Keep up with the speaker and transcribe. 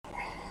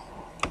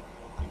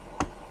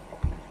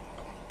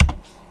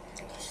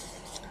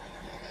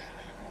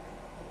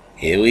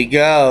Here we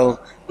go.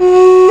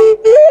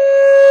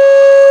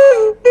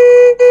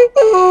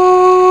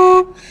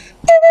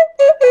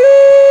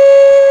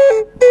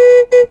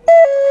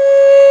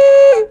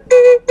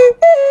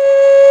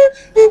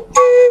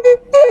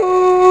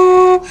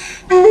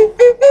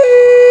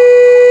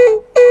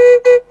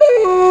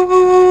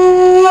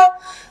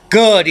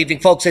 Good evening,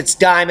 folks. It's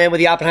Diamond with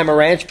the Oppenheimer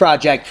Ranch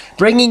Project,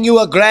 bringing you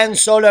a grand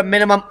solar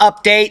minimum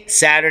update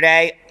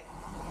Saturday,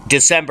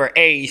 December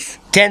 8th,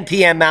 10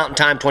 p.m. Mountain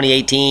Time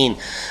 2018.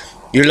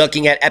 You're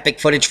looking at epic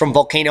footage from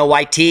Volcano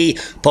YT.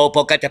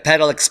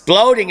 Popocatépetl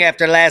exploding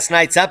after last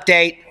night's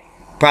update,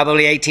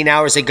 probably 18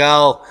 hours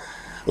ago.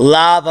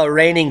 Lava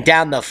raining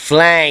down the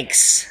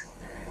flanks.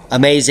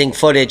 Amazing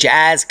footage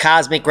as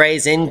cosmic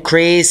rays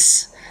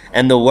increase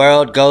and the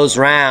world goes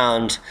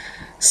round.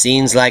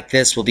 Scenes like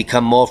this will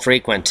become more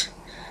frequent,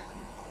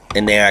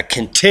 and they are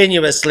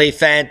continuously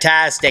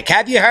fantastic.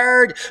 Have you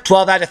heard?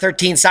 12 out of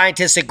 13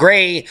 scientists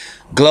agree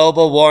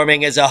global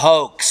warming is a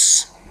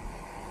hoax.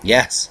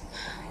 Yes,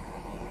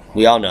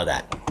 we all know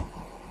that.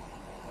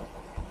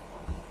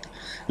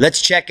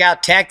 Let's check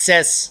out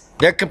Texas.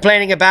 They're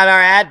complaining about our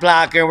ad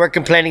blocker, and we're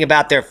complaining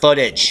about their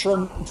footage.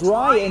 From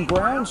dry and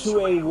brown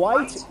to a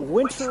white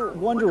winter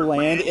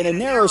wonderland in a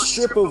narrow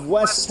strip of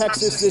West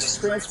Texas, this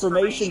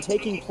transformation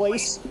taking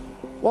place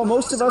while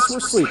most of us were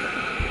sleeping.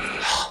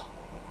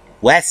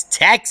 West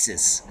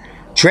Texas,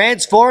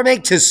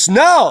 transforming to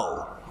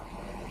snow.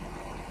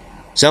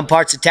 Some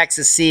parts of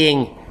Texas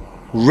seeing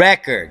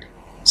record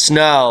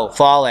snow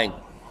falling.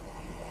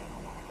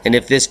 And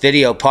if this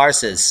video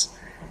parses,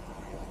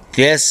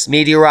 this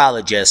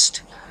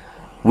meteorologist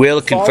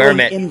will confirm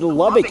it. In the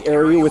Lubbock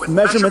area with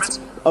measurements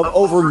of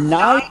over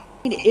 9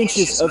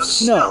 inches of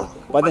snow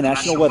by the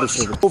National Weather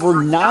Service.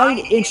 Over 9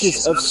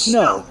 inches of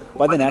snow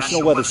by the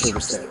National Weather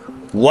Service there.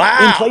 Wow.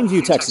 In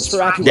Plainview, Texas, for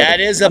AccuWeather.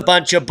 That is a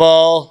bunch of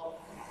bull.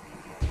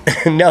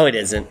 No, it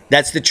isn't.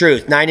 That's the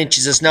truth. 9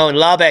 inches of snow in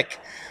Lubbock.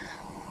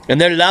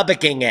 And they're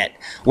Lubbocking it.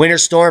 Winter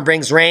storm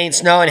brings rain,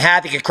 snow, and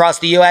havoc across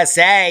the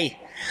USA.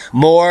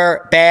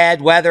 More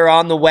bad weather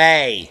on the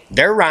way.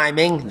 They're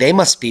rhyming. They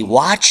must be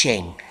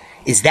watching.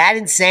 Is that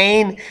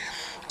insane?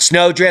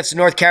 Snow drifts in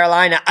North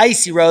Carolina,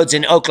 icy roads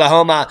in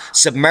Oklahoma,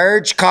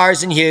 submerged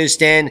cars in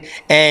Houston,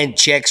 and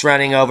chicks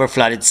running over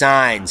flooded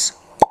signs.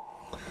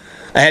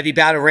 A heavy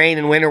bout of rain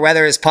and winter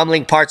weather is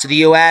pummeling parts of the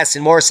U.S.,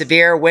 and more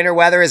severe winter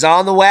weather is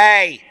on the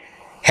way.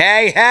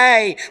 Hey,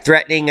 hey,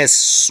 threatening a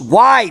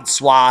wide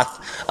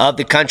swath of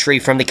the country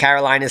from the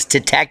Carolinas to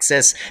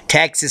Texas.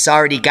 Texas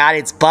already got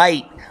its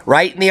bite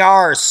right in the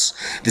arse.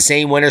 The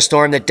same winter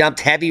storm that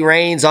dumped heavy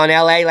rains on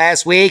L.A.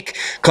 last week,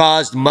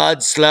 caused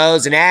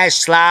mudslides and ash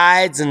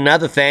slides and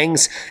other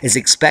things, is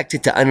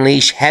expected to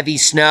unleash heavy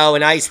snow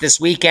and ice this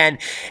weekend.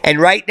 And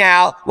right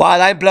now,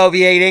 while I'm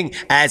bloviating,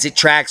 as it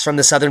tracks from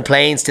the southern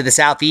plains to the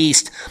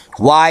southeast,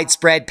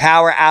 widespread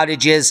power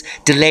outages,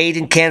 delayed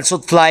and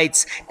canceled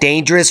flights,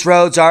 dangerous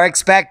roads are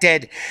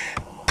expected.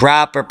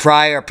 Proper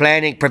prior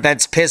planning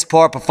prevents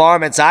piss-poor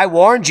performance. I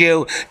warned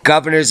you.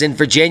 Governors in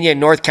Virginia and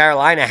North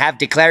Carolina have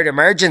declared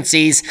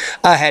emergencies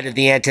ahead of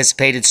the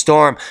anticipated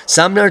storm.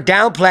 Some are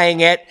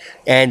downplaying it,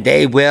 and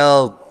they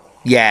will,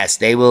 yes,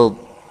 they will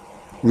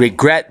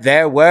regret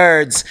their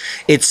words.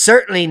 It's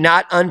certainly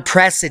not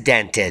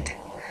unprecedented.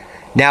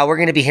 Now, we're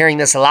going to be hearing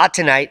this a lot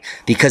tonight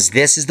because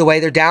this is the way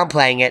they're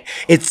downplaying it.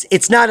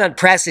 It's not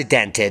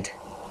unprecedented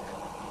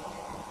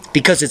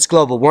because it's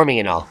global warming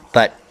and all,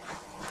 but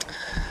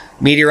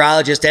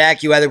meteorologist at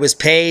AccuWeather was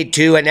paid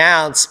to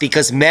announce,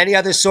 because many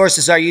other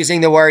sources are using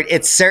the word,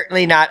 it's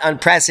certainly not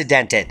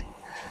unprecedented.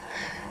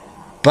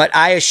 But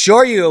I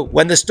assure you,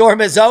 when the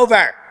storm is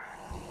over,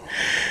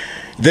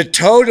 the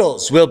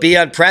totals will be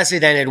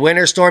unprecedented.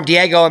 Winter Storm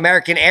Diego,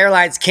 American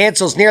Airlines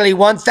cancels nearly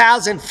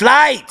 1,000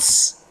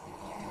 flights.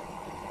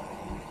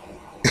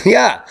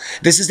 Yeah,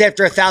 this is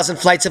after 1,000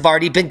 flights have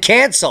already been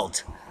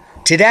canceled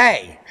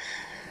today.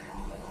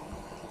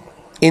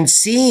 In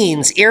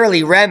scenes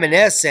eerily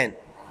reminiscent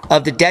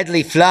of the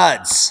deadly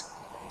floods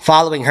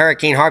following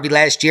Hurricane Harvey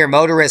last year,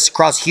 motorists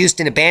across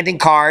Houston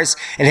abandoned cars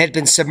and had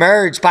been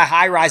submerged by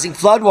high-rising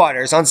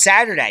floodwaters on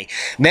Saturday.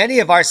 Many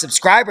of our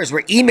subscribers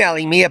were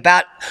emailing me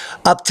about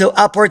up to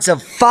upwards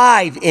of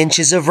 5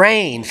 inches of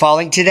rain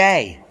falling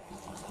today.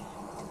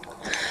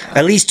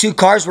 At least 2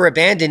 cars were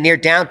abandoned near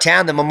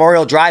downtown, the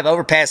Memorial Drive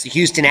overpass to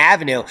Houston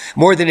Avenue.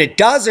 More than a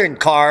dozen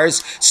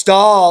cars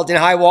stalled in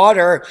high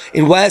water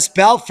in West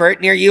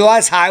Belfort near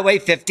U.S. Highway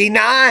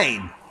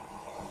 59.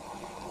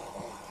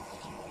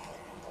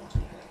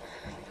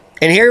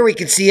 And here we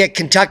can see a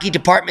Kentucky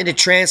Department of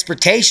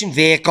Transportation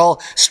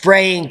vehicle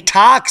spraying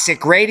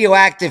toxic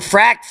radioactive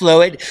frack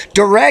fluid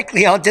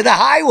directly onto the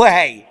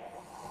highway,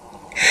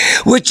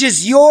 which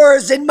is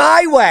yours and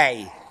my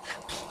way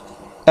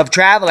of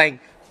traveling.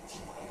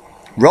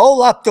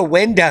 Roll up the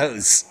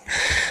windows.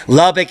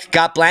 Lubbock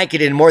got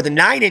blanketed in more than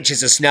 9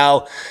 inches of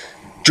snow,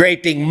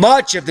 draping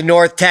much of the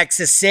North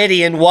Texas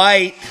city in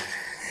white.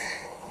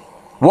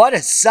 What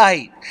a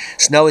sight.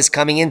 Snow is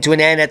coming into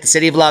an end at the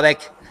city of Lubbock.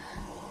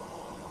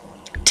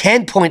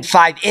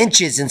 10.5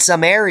 inches in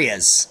some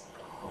areas.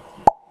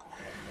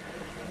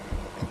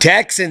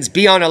 Texans,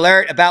 be on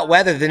alert about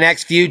weather the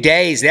next few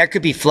days. There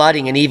could be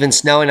flooding and even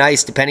snow and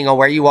ice depending on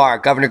where you are.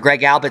 Governor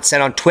Greg Abbott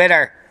said on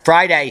Twitter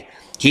Friday,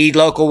 heed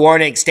local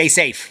warnings. Stay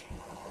safe.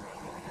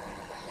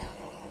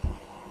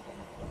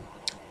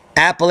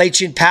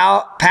 Appalachian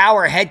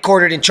Power,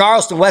 headquartered in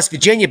Charleston, West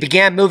Virginia,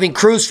 began moving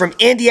crews from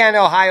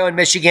Indiana, Ohio, and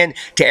Michigan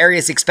to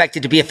areas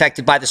expected to be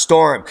affected by the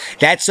storm.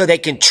 That's so they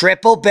can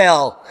triple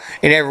bill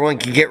and everyone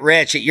can get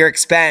rich at your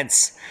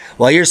expense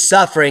while you're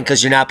suffering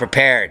because you're not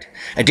prepared.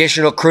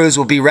 Additional crews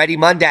will be ready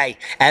Monday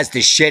as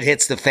the shit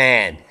hits the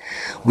fan.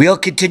 We'll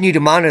continue to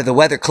monitor the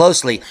weather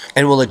closely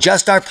and will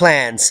adjust our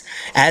plans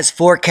as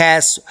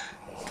forecasts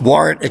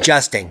warrant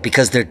adjusting,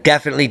 because they're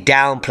definitely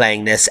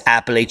downplaying this,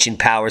 Appalachian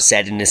Power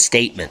said in a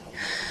statement.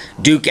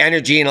 Duke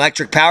Energy and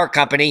Electric Power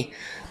Company,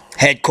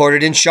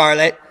 headquartered in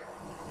Charlotte,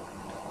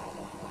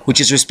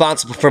 which is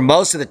responsible for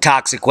most of the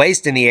toxic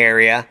waste in the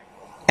area,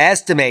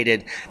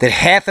 estimated that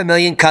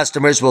 500,000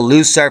 customers will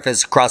lose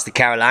service across the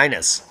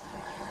Carolinas.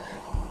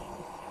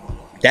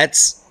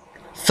 That's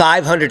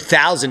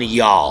 500,000 of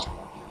y'all,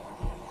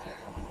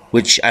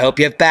 which I hope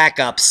you have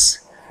backups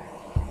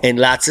and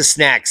lots of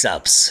snacks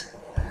ups.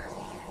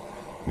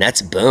 And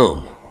that's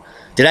boom.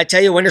 Did I tell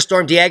you Winter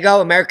Storm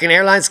Diego, American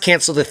Airlines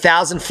canceled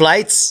 1,000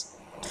 flights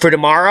for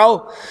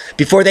tomorrow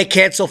before they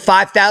cancel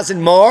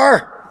 5,000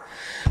 more?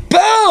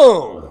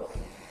 Boom!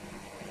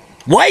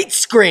 White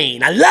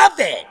screen. I love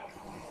it.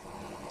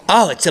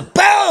 Oh, it's a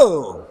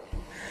boom.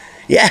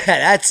 Yeah,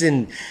 that's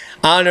in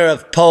honor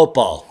of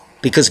Popo,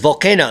 because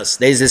volcanoes,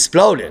 they's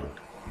exploding.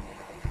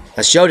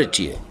 I showed it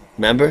to you.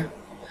 Remember?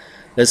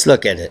 Let's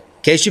look at it.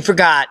 In case you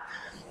forgot,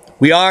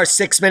 we are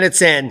 6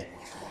 minutes in.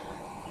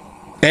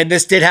 And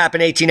this did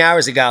happen 18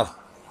 hours ago.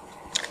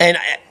 And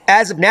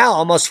as of now,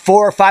 almost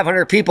 400 or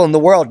 500 people in the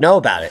world know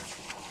about it.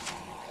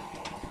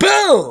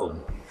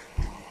 Boom!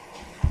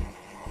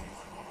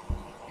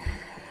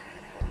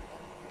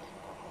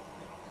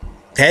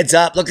 Heads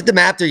up. Look at the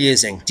map they're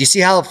using. Do you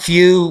see how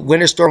few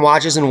winter storm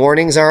watches and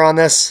warnings are on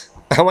this?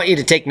 I want you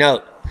to take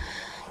note.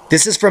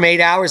 This is from 8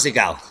 hours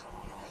ago.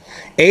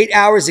 8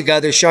 hours ago,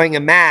 they're showing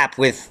a map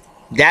with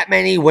that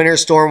many winter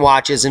storm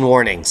watches and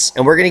warnings.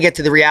 And we're going to get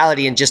to the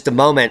reality in just a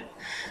moment.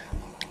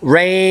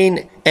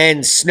 Rain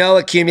and snow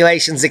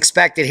accumulations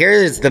expected. Here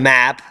is the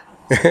map.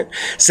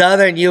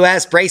 Southern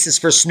U.S. braces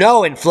for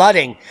snow and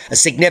flooding. A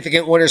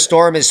significant winter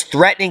storm is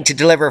threatening to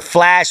deliver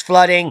flash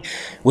flooding,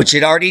 which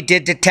it already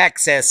did to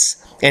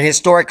Texas, and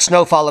historic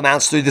snowfall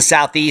amounts through the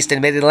southeast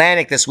and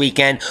mid-Atlantic this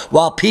weekend,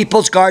 while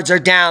people's guards are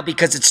down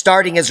because it's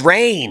starting as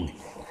rain,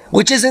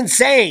 which is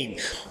insane,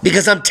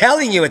 because I'm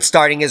telling you it's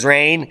starting as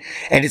rain,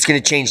 and it's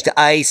going to change to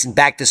ice and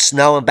back to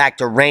snow and back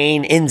to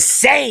rain.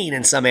 Insane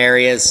in some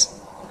areas.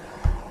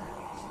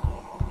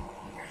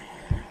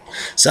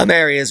 Some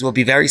areas will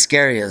be very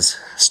scary as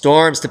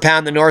storms to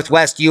pound the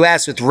northwest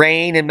U.S. with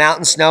rain and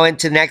mountain snow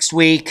into next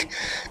week,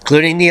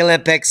 including the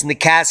Olympics and the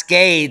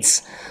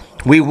Cascades.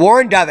 We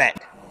warned of it,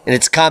 and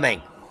it's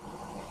coming.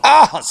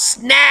 Oh,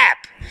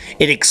 snap!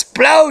 It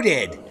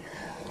exploded.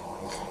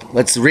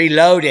 Let's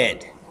reload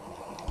it.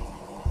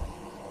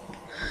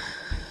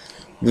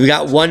 We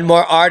got one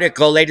more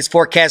article. Latest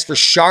forecast for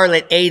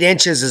Charlotte, 8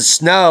 inches of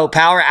snow,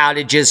 power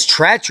outages,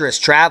 treacherous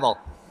travel.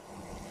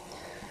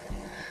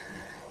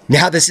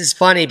 Now, this is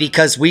funny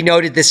because we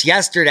noted this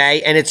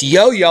yesterday, and it's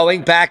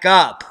yo-yoing back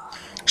up.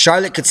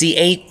 Charlotte could see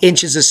 8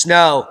 inches of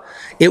snow.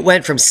 It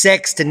went from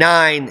 6 to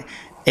 9,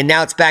 and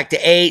now it's back to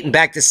 8 and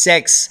back to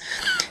 6.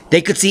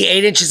 They could see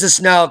 8 inches of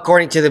snow,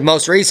 according to the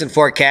most recent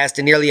forecast,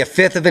 and nearly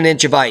 1/5 of an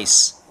inch of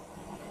ice.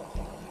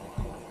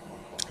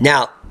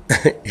 Now,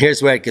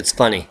 here's where it gets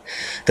funny.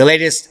 The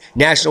latest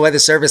National Weather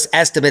Service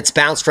estimates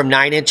bounced from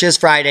 9 inches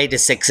Friday to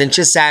 6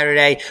 inches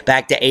Saturday,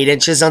 back to 8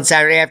 inches on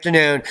Saturday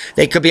afternoon.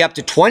 They could be up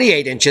to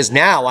 28 inches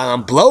now while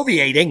I'm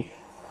bloviating.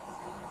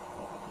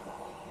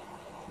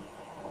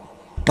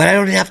 But I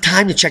don't have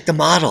time to check the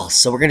models,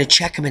 so we're going to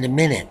check them in a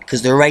minute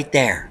because they're right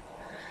there.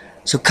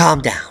 So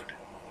calm down.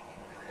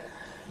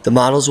 The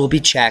models will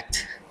be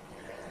checked.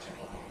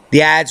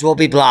 The ads will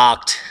be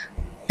blocked.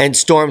 And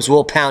storms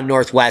will pound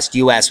northwest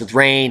U.S. with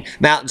rain,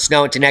 mountain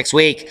snow into next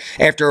week.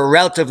 After a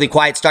relatively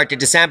quiet start to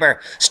December,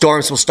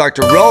 storms will start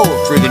to roll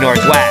through the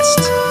northwest,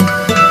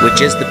 which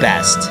is the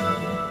best.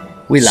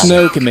 We love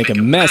Snow can make a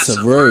mess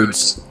of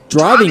roads.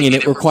 Driving in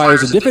it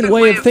requires a different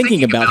way of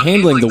thinking about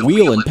handling the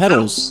wheel and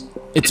pedals.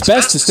 It's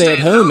best to stay at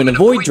home and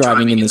avoid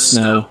driving in the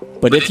snow.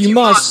 But if you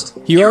must,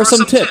 here are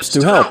some tips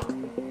to help.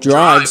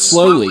 Drive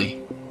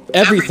slowly.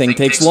 Everything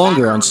takes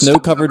longer on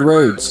snow-covered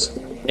roads.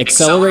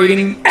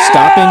 Accelerating,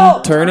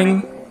 stopping,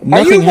 turning,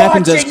 nothing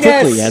happens as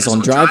quickly as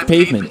on dry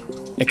pavement.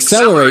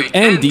 Accelerate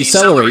and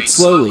decelerate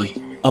slowly.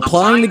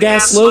 Applying the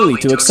gas slowly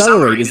to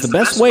accelerate is the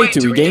best way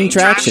to regain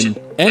traction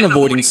and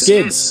avoiding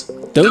skids.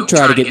 Don't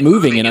try to get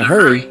moving in a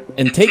hurry,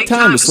 and take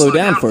time to slow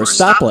down for a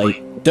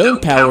stoplight.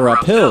 Don't power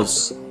up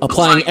hills.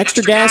 Applying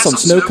extra gas on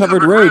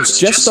snow-covered roads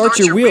just starts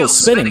your wheels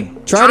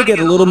spinning. Try to get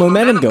a little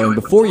momentum going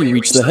before you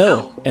reach the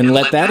hill, and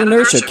let that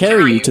inertia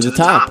carry you to the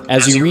top.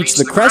 As you reach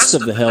the crest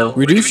of the hill,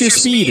 reduce your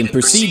speed and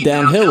proceed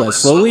downhill as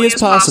slowly as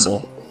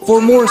possible. For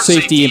more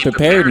safety and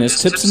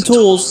preparedness tips and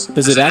tools,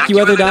 visit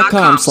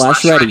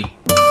AccuWeather.com/ready.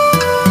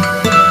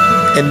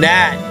 And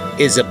that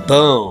is a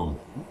boom.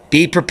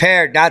 Be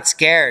prepared, not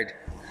scared.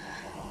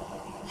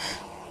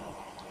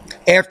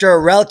 After a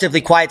relatively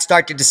quiet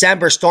start to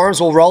December,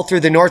 storms will roll through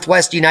the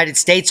northwest United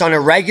States on a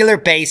regular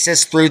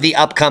basis through the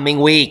upcoming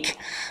week.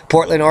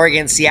 Portland,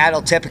 Oregon,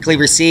 Seattle typically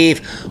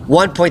receive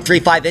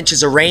 1.35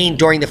 inches of rain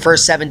during the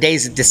first 7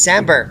 days of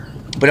December,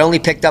 but only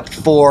picked up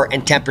 4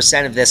 and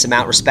 10% of this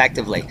amount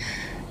respectively.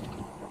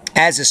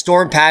 As the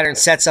storm pattern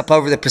sets up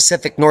over the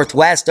Pacific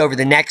Northwest over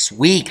the next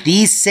week,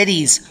 these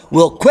cities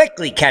will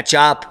quickly catch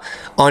up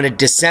on a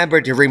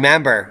December to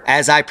remember,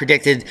 as I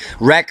predicted,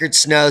 record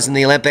snows in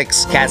the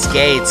Olympics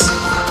Cascades.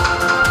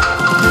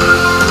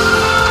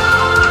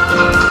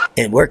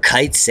 And we're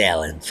kite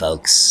sailing,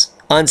 folks.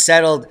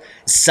 Unsettled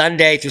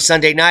Sunday through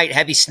Sunday night,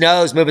 heavy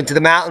snows moving to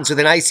the mountains with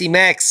an icy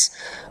mix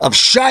of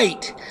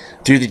shite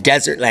through the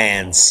desert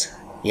lands.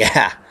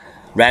 Yeah,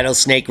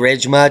 Rattlesnake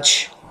Ridge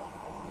much?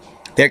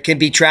 There can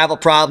be travel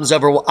problems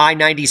over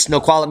I-90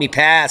 Snoqualmie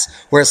Pass,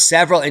 where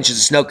several inches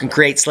of snow can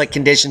create slick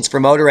conditions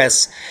for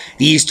motorists.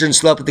 The eastern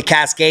slope of the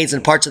Cascades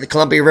and parts of the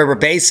Columbia River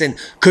Basin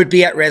could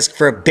be at risk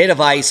for a bit of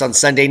ice on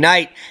Sunday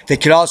night that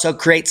could also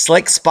create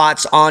slick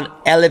spots on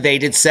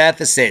elevated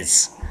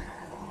surfaces,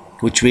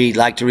 which we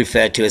like to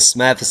refer to as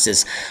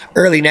smurfaces.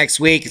 Early next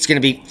week, it's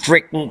going to be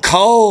freaking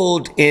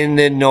cold in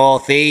the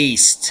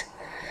northeast.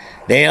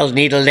 They'll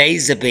need a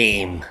laser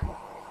beam.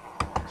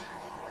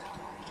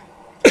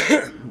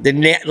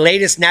 The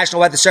latest National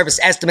Weather Service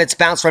estimates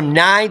bounce from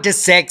 9 to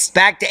 6,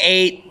 back to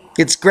 8.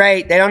 It's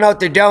great. They don't know what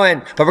they're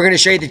doing, but we're going to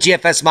show you the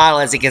GFS model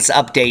as it gets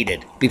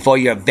updated before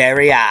your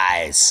very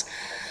eyes.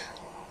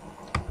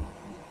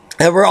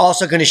 And we're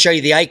also going to show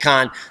you the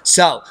icon.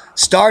 So,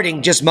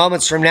 starting just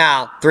moments from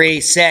now,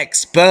 3,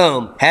 6,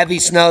 boom. Heavy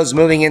snows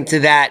moving into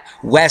that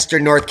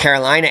western North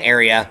Carolina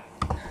area.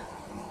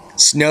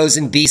 Snows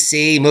in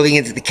BC, moving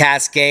into the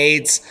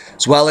Cascades,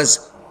 as well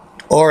as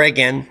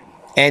Oregon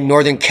and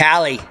northern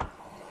Cali.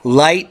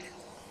 Light,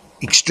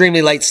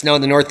 extremely light snow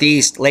in the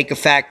northeast, lake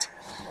effect.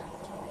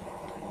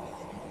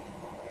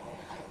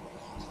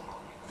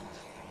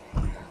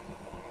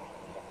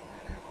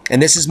 And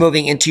this is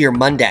moving into your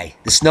Monday.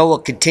 The snow will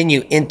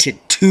continue into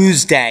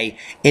Tuesday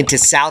into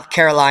South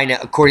Carolina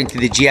according to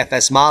the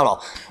GFS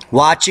model.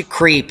 Watch it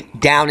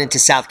creep down into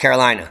South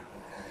Carolina.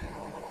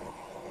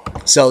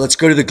 So let's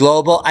go to the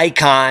global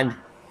icon,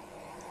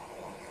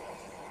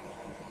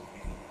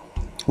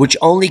 which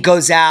only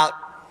goes out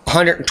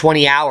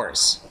 120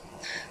 hours.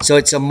 So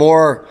it's a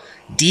more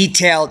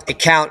detailed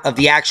account of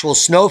the actual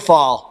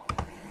snowfall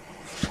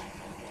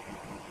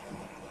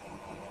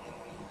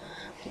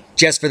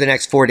just for the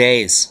next 4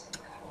 days.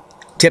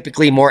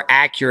 Typically more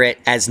accurate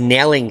as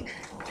nailing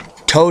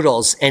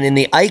totals. And in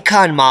the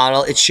icon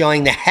model, it's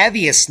showing the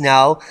heaviest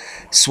snow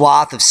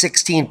swath of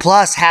 16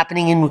 plus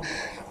happening in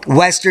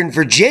Western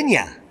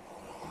Virginia.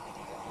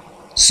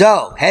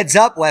 So heads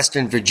up,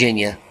 Western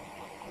Virginia.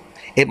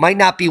 It might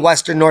not be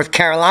Western North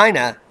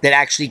Carolina that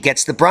actually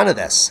gets the brunt of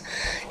this.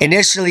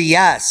 Initially,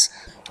 yes,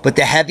 but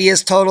the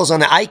heaviest totals on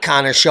the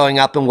icon are showing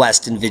up in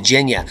Western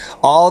Virginia,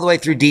 all the way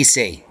through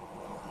DC.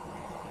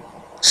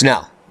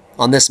 Snow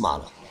on this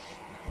model.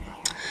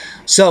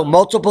 So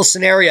multiple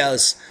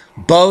scenarios,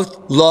 both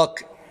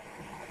look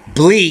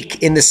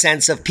bleak in the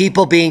sense of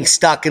people being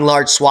stuck in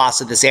large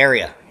swaths of this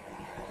area,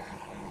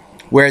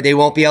 where they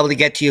won't be able to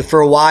get to you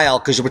for a while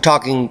because we're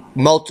talking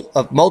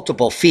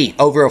multiple feet,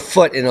 over a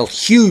foot in a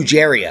huge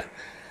area.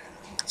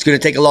 It's going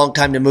to take a long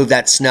time to move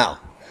that snow.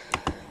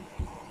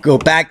 Go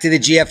back to the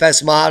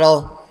GFS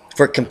model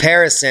for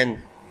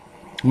comparison.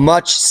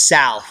 Much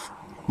south,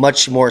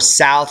 much more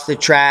south the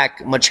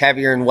track, much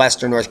heavier in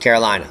western North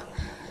Carolina.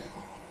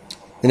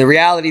 And the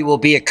reality will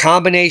be a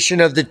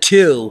combination of the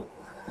two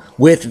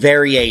with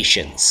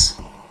variations,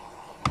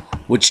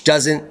 which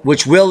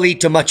will lead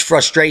to much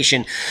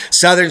frustration.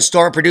 Southern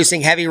storm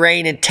producing heavy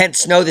rain, intense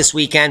snow this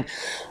weekend.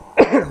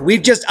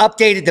 We've just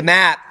updated the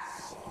map,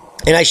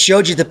 and I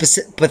showed you the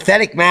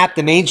pathetic map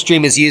the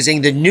mainstream is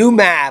using. The new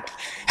map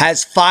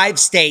has 5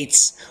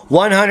 states,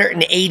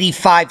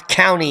 185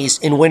 counties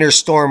in winter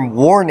storm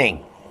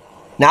warning,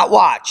 not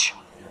watch.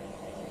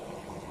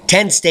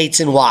 10 states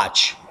in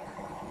watch,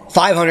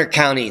 500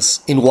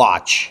 counties in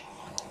watch,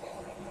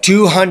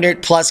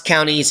 200 plus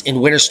counties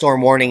in winter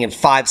storm warning in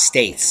 5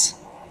 states.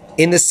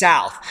 In the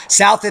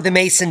south of the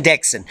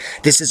Mason-Dixon.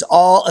 This is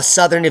all a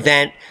southern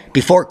event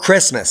before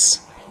Christmas,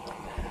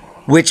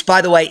 which,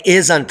 by the way,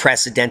 is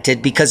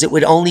unprecedented because it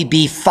would only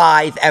be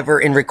 5 ever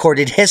in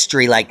recorded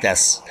history like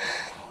this.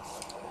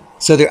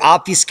 So they're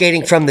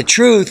obfuscating from the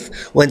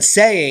truth when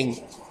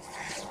saying,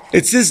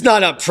 it's just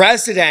not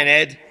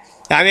unprecedented.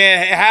 I mean,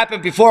 it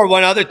happened before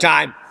one other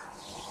time.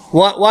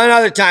 One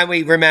other time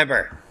we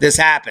remember this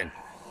happened.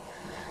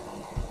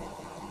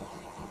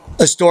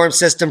 A storm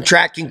system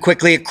tracking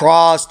quickly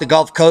across the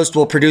Gulf Coast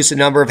will produce a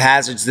number of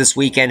hazards this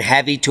weekend.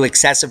 Heavy to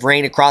excessive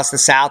rain across the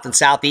south and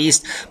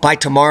southeast. By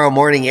tomorrow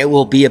morning, it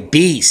will be a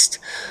beast.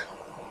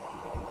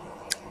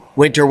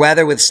 Winter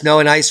weather with snow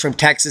and ice from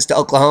Texas to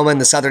Oklahoma and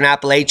the southern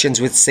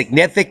Appalachians, with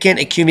significant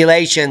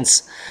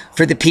accumulations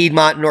for the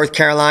Piedmont, North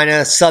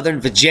Carolina, southern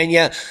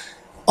Virginia,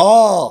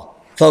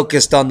 all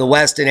focused on the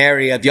western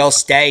area of your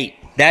state.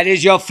 That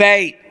is your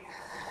fate.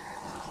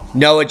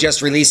 NOAA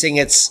just releasing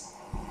its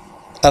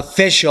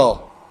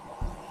official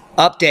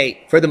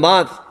update for the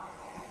month.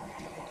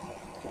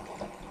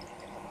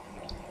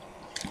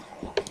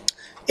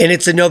 And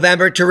it's a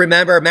November to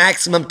remember.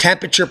 Maximum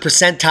temperature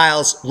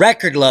percentiles,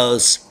 record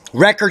lows,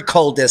 record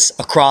coldest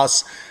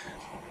across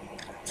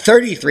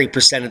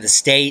 33% of the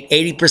state,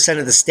 80%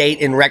 of the state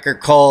in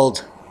record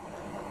cold.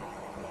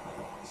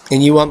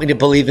 And you want me to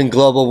believe in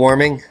global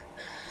warming?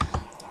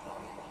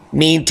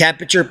 Mean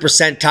temperature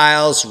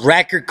percentiles,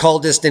 record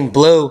coldest in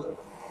blue.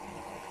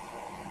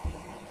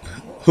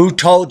 Who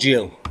told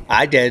you?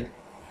 I did.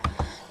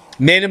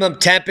 Minimum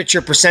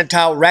temperature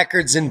percentile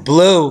records in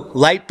blue,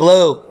 light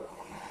blue,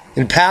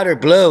 and powder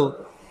blue.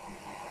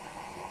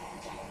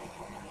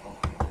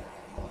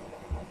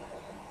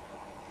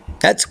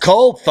 That's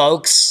cold,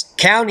 folks.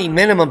 County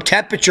minimum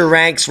temperature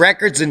ranks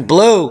records in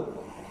blue.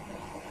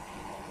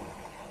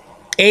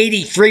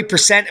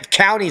 83% of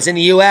counties in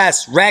the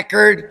U.S.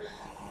 record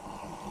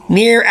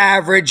near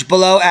average,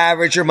 below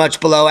average, or much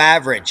below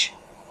average.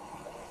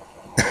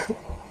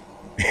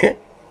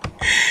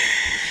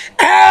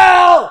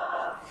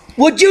 Ow!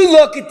 Would you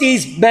look at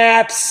these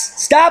maps?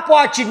 Stop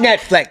watching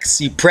Netflix,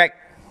 you prick.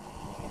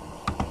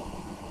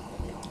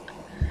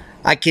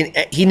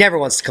 He never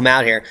wants to come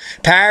out here.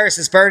 Paris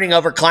is burning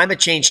over climate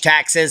change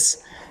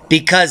taxes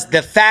because the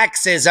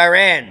faxes are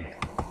in.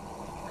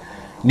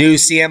 New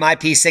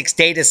CMIP6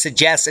 data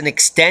suggests an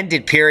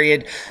extended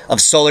period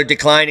of solar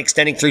decline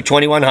extending through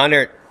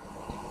 2100.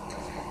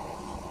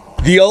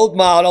 The old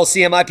model,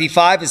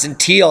 CMIP5, is in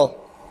teal,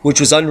 which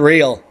was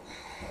unreal.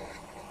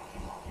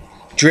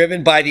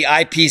 Driven by the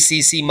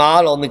IPCC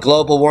model and the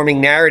global warming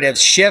narrative,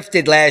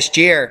 shifted last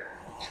year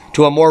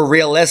to a more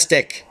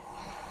realistic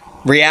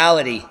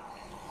reality,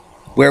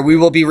 where we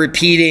will be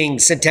repeating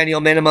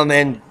Centennial Minimum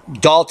and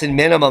Dalton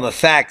Minimum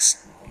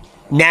effects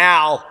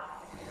now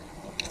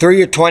through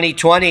your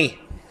 2020,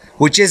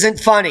 which isn't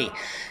funny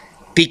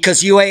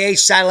because UAH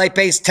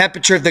satellite-based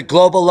temperature of the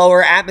global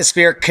lower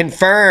atmosphere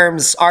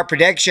confirms our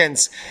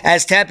predictions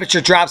as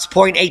temperature drops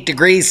 0.8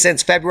 degrees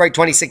since February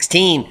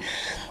 2016.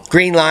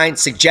 Green line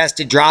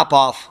suggested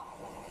drop-off.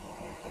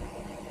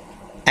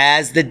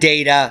 As the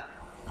data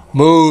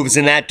moves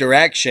in that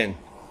direction,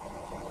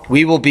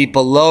 we will be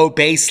below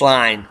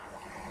baseline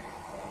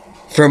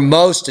for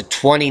most of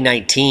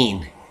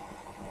 2019.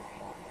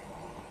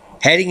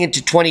 Heading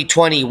into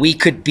 2020, we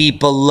could be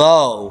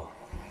below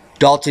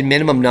Dalton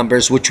minimum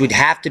numbers, which would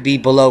have to be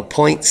below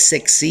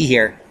 0.6 C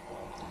here.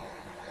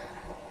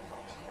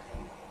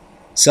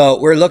 So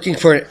we're looking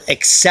for an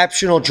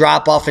exceptional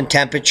drop-off in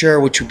temperature,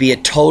 which would be a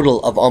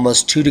total of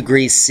almost 2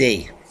 degrees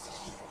C.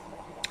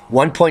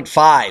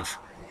 1.5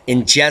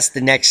 in just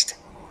the next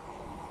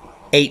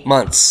 8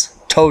 months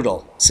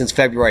total since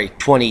February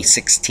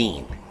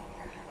 2016.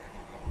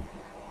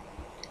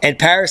 And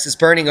Paris is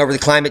burning over the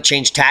climate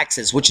change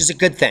taxes, which is a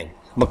good thing.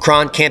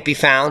 Macron can't be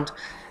found.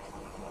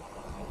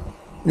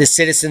 The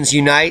citizens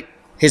unite.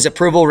 His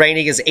approval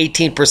rating is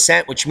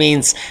 18%, which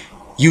means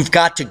you've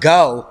got to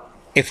go.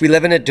 If we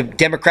live in a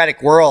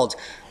democratic world,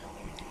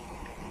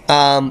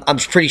 I'm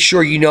pretty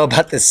sure you know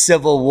about the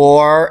Civil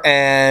War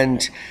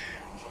and,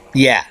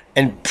 yeah.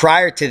 And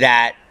prior to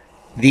that,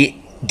 the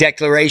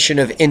Declaration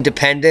of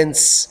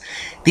Independence.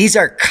 These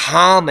are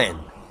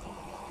common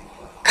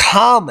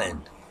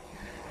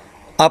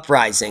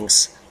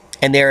uprisings,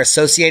 and they're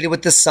associated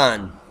with the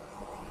sun.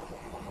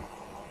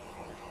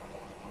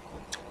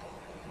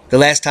 The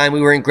last time we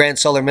were in grand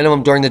solar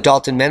minimum during the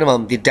Dalton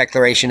minimum, the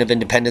Declaration of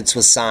Independence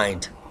was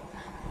signed.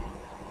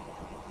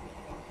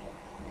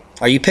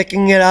 Are you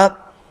picking it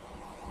up?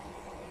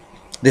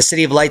 The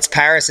City of Lights,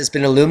 Paris, has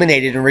been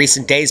illuminated in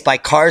recent days by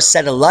cars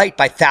set alight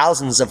by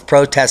thousands of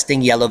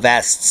protesting yellow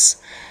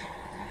vests.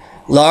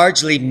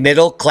 Largely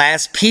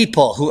middle-class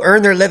people who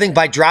earn their living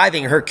by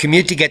driving or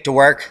commute to get to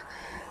work,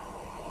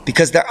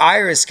 because their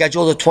IRA is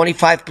scheduled a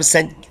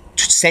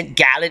 25%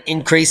 gallon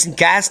increase in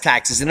gas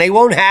taxes, and they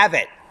won't have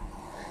it.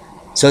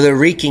 So they're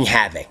wreaking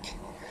havoc.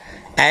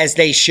 As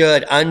they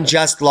should.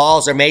 Unjust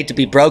laws are made to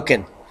be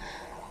broken.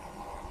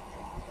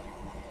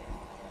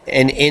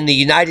 And in the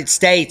United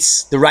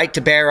States, the right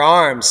to bear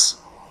arms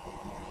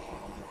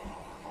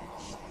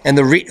and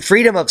the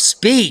freedom of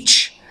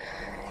speech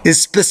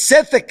is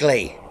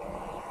specifically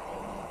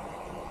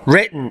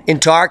written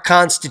into our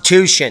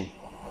Constitution,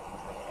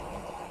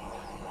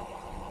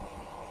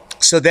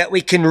 so that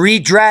we can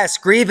redress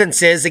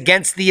grievances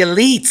against the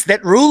elites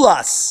that rule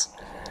us.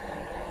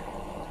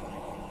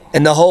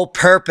 And the whole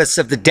purpose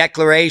of the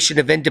Declaration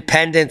of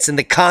Independence and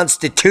the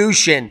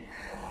Constitution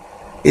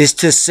is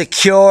to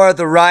secure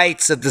the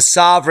rights of the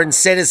sovereign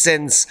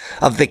citizens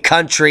of the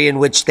country in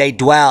which they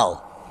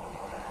dwell.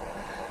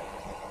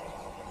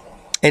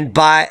 And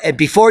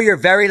before your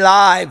very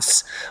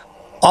lives,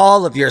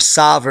 all of your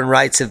sovereign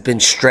rights have been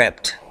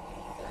stripped.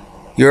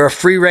 You're a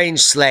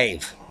free-range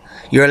slave.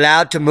 You're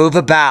allowed to move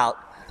about,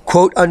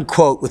 quote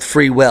unquote, with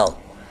free will.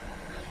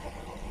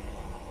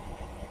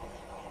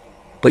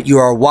 But you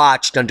are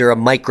watched under a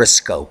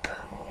microscope.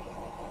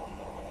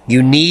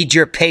 You need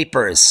your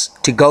papers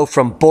to go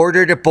from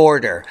border to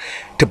border.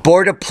 To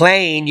board a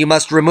plane, you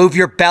must remove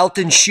your belt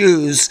and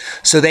shoes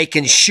so they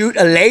can shoot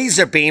a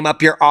laser beam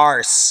up your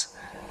arse.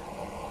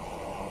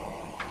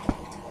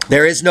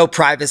 There is no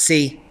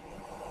privacy.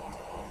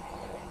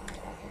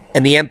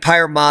 And the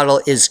empire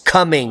model is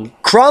crumbling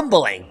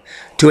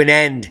to an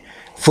end,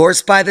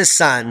 forced by the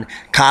sun,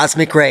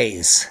 cosmic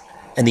rays,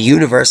 and the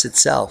universe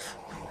itself.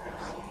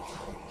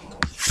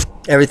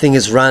 Everything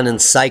is run in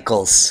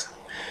cycles,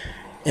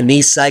 and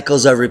these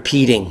cycles are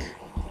repeating.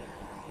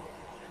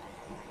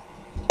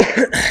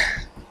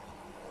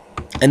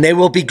 And they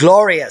will be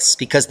glorious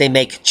because they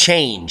make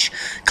change.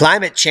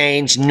 Climate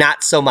change,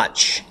 not so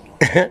much.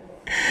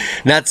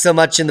 Not so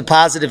much in the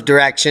positive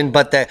direction,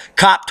 but the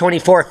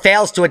COP24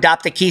 fails to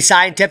adopt a key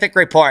scientific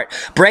report.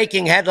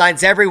 Breaking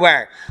headlines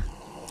everywhere.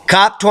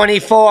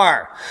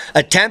 COP24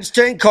 attempts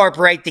to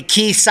incorporate the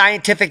key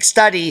scientific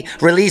study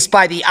released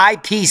by the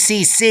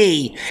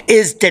IPCC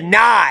is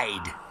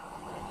denied.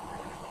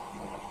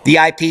 The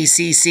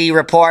IPCC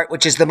report,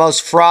 which is the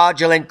most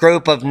fraudulent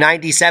group of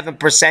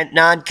 97%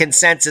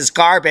 non-consensus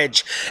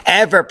garbage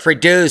ever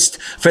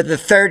produced for the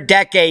third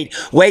decade,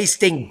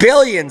 wasting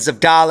billions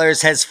of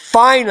dollars, has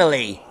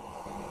finally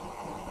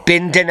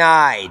been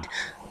denied.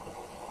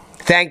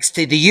 Thanks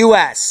to the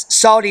US,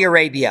 Saudi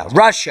Arabia,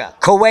 Russia,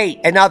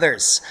 Kuwait, and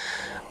others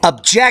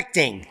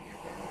objecting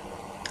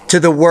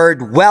to the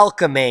word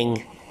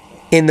welcoming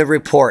in the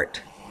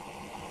report.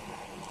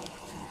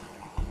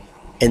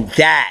 And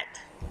that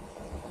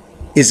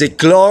is a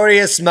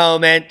glorious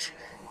moment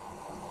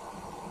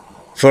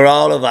for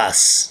all of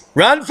us.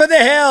 Run for the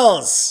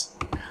hills!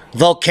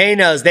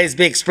 Volcanoes, they'd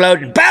be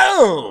exploding.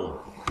 Boom!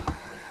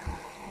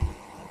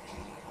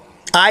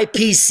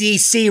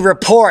 IPCC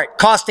report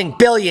costing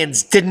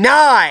billions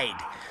denied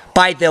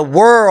by the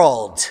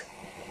world.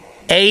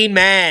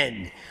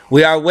 Amen.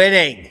 We are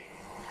winning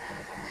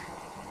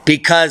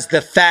because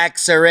the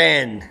facts are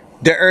in.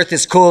 The earth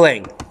is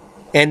cooling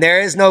and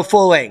there is no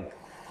fooling.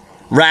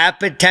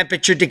 Rapid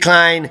temperature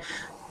decline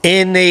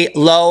in the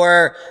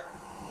lower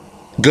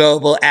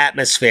global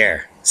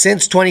atmosphere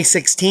since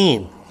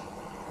 2016.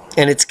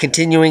 And it's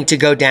continuing to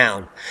go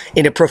down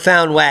in a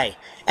profound way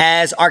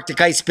as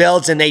Arctic ice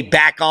builds, and they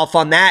back off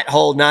on that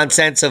whole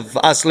nonsense of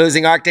us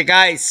losing Arctic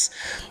ice.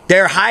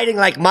 They're hiding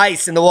like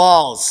mice in the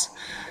walls.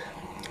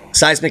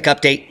 Seismic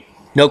update.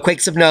 No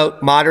quakes of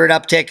note. Moderate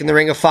uptick in the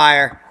Ring of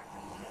Fire.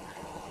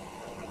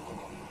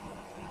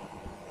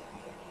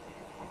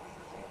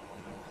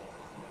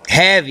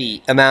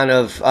 Heavy amount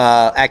of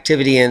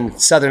activity in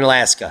southern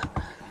Alaska.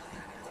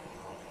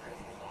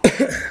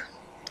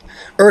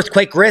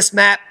 Earthquake risk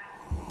map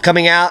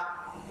coming out,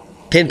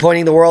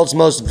 pinpointing the world's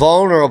most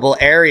vulnerable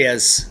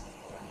areas.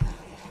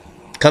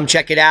 Come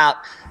check it out.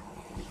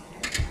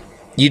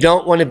 You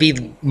don't want to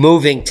be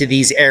moving to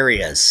these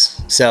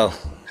areas. So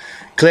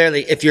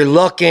clearly, if you're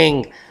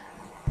looking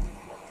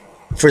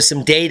for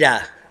some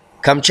data,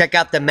 come check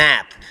out the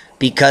map.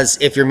 Because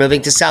if you're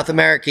moving to South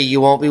America,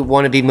 you won't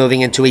want to be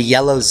moving into a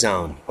yellow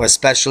zone, or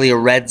especially a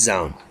red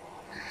zone.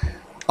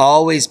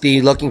 Always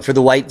be looking for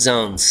the white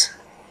zones.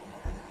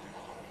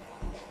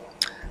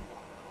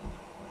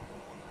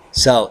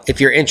 So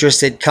if you're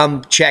interested,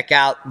 come check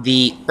out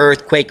the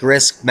earthquake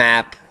risk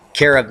map,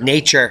 Care of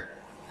Nature,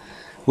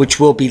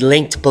 which will be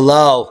linked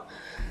below.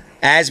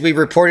 As we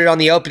reported on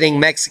the opening,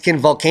 Mexican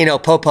volcano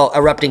Popo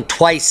erupting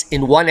twice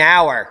in 1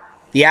 hour.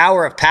 The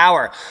hour of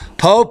power.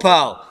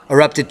 Popo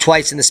erupted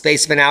twice in the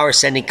space of an hour,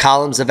 sending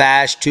columns of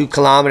ash 2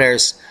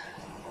 kilometers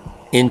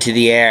into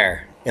the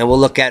air. And we'll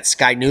look at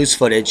Sky News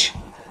footage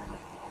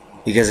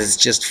because it's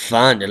just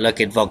fun to look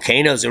at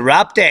volcanoes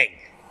erupting.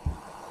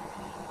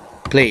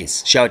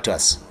 Please, show it to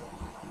us.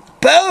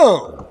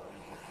 Boom!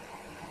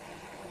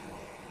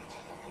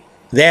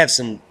 They have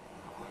some,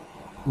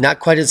 not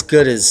quite as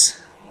good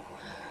as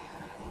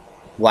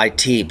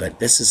YT, but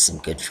this is some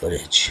good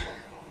footage.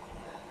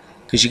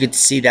 Because you get to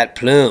see that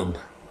plume.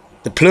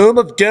 The plume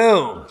of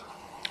doom.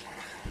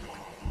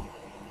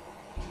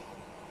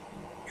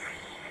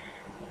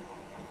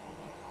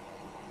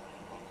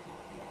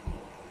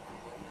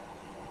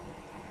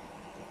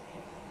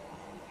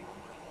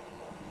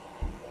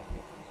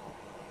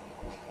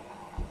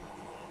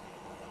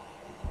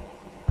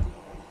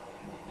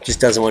 Just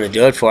doesn't want to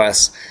do it for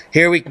us.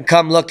 Here we can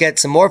come look at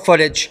some more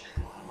footage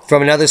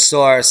from another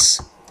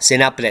source.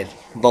 Sinapred,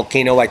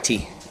 Volcano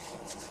YT.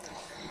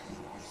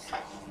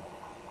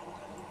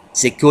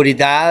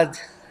 Seguridad.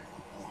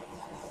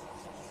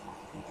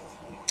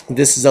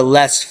 This is a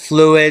less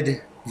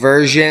fluid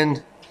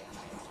version,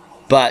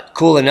 but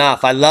cool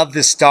enough. I love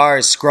the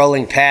stars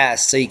scrolling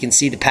past so you can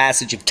see the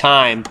passage of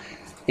time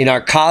in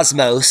our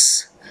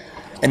cosmos.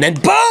 And then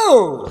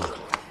boom!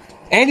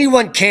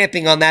 Anyone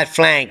camping on that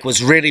flank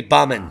was really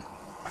bumming.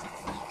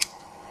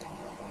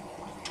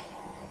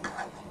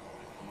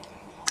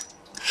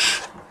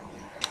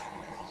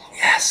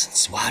 Yes,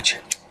 let's watch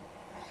it.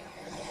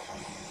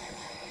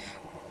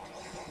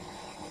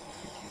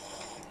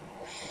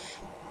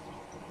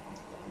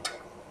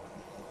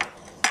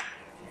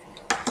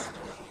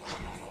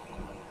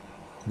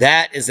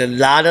 That is a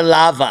lot of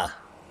lava.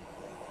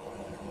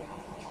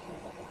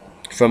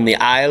 From the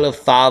Isle of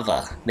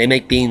Fava. They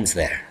make beans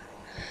there.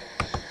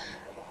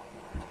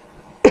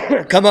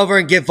 Come over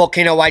and give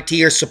Volcano YT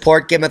your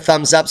support. Give him a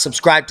thumbs up.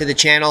 Subscribe to the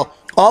channel.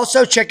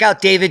 Also, check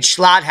out David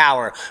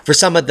Schlotthauer for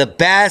some of the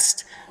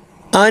best,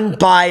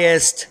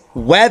 unbiased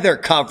weather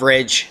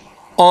coverage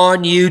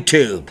on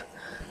YouTube.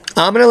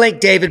 I'm going to link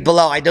David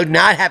below. I do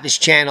not have his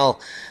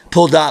channel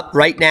pulled up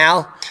right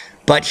now,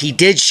 but he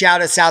did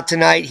shout us out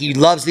tonight. He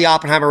loves the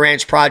Oppenheimer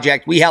Ranch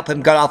Project. We helped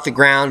him get off the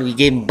ground. We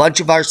gave him a bunch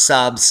of our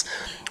subs.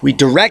 We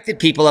directed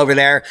people over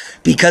there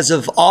because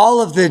of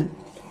all of the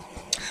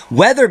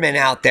weathermen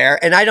out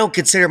there, and I don't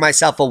consider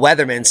myself a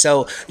weatherman,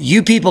 so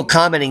you people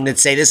commenting that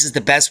say this is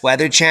the best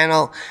weather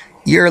channel,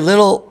 you're a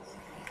little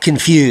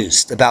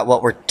confused about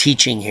what we're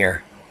teaching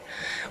here.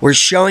 We're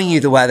showing you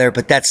the weather,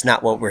 but that's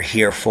not what we're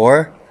here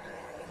for.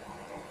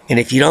 And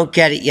if you don't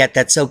get it yet,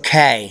 that's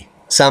okay.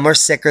 Some are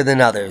sicker than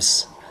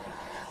others.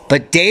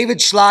 But David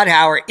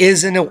Schlotthauer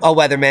isn't a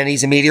weatherman.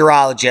 He's a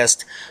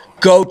meteorologist.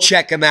 Go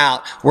check him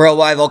out.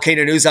 Worldwide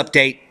Volcano News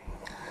Update.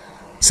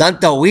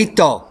 Santo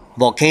Huito,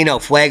 Volcano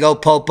Fuego,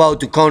 Popo,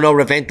 Tucono,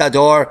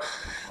 Reventador.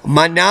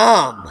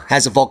 Manam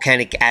has a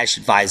volcanic ash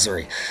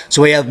advisory.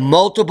 So we have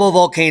multiple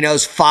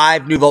volcanoes,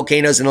 5 new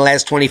volcanoes in the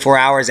last 24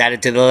 hours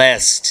added to the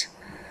list.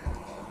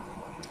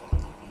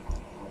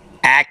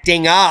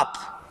 Acting up.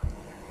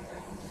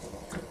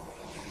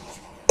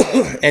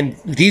 And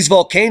these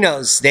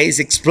volcanoes, they's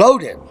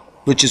exploded,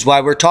 which is why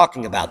we're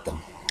talking about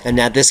them. And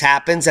now this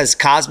happens as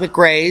cosmic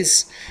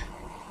rays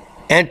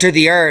enter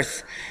the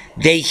Earth.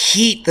 They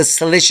heat the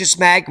siliceous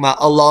magma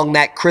along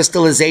that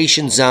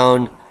crystallization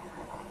zone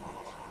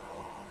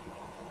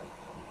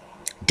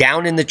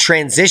down in the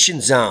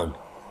transition zone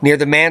near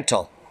the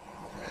mantle.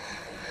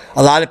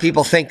 A lot of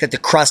people think that the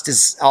crust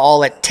is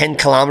all at 10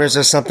 kilometers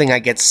or something. I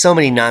get so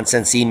many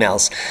nonsense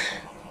emails.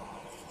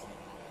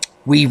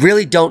 We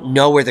really don't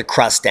know where the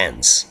crust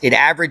ends. It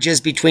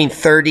averages between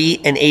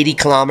 30 and 80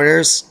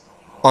 kilometers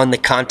on the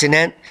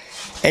continent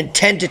and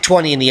 10 to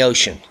 20 in the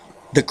ocean,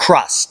 the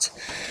crust.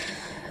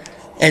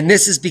 And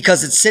this is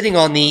because it's sitting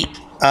on the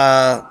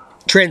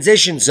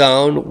transition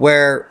zone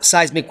where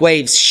seismic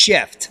waves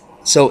shift.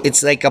 So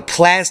it's like a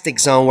plastic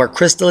zone where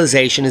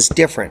crystallization is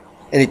different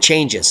and it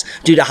changes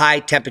due to high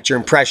temperature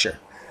and pressure.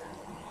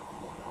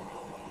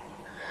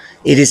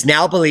 It is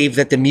now believed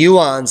that the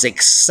muons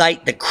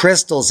excite the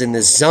crystals in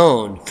the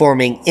zone,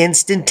 forming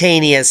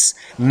instantaneous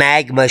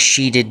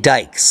magma-sheeted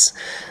dikes.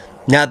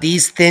 Now,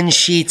 these thin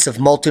sheets of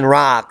molten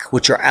rock,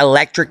 which are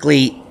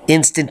electrically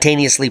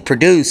instantaneously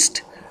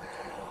produced,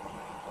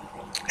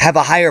 have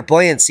a higher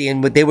buoyancy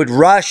and they would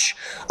rush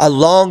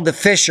along the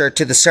fissure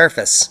to the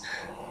surface.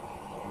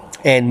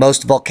 And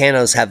most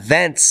volcanoes have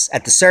vents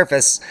at the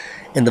surface,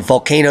 and the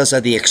volcanoes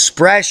are the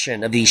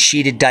expression of these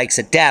sheeted dikes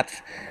at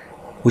depth,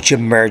 which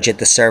emerge at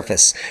the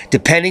surface.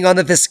 Depending on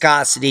the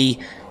viscosity,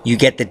 you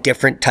get the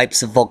different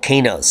types of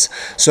volcanoes.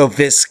 So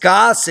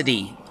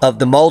viscosity of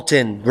the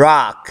molten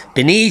rock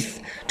beneath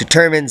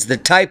determines the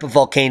type of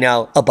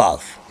volcano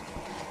above.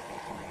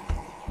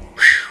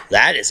 Whew,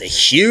 that is a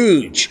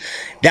huge,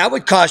 that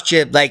would cost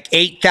you like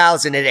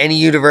 $8,000 at any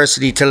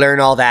university to learn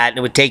all that, and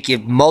it would take you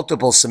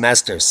multiple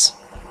semesters.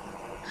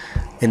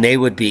 And they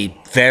would be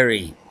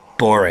very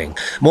boring.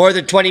 More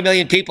than 20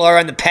 million people are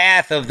on the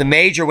path of the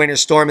major winter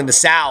storm in the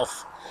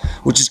south,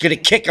 which is going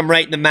to kick them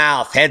right in the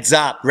mouth. Heads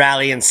up,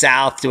 rallying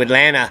south to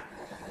Atlanta.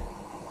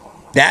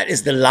 That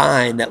is the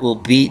line that will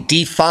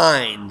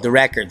define the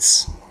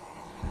records.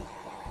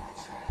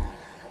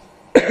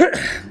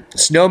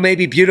 Snow may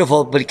be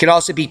beautiful, but it can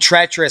also be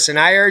treacherous, and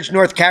I urge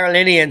North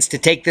Carolinians to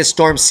take this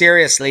storm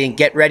seriously and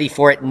get ready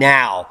for it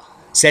now,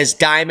 says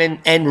Diamond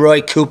and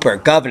Roy Cooper,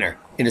 governor,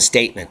 in a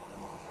statement.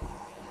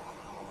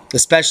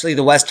 Especially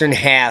the western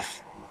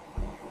half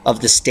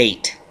of the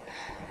state.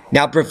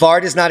 Now,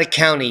 Brevard is not a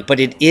county, but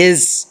it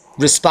is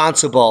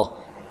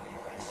responsible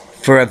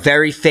for a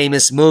very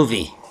famous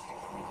movie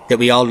that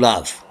we all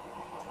love.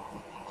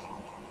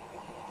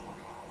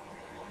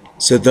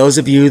 So those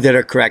of you that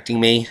are correcting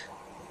me,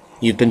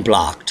 you've been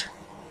blocked,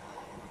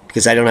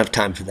 because I don't have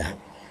time for that.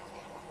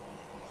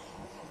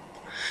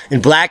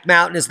 And Black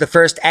Mountain is the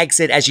first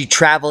exit as you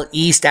travel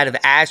east out of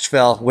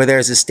Asheville, where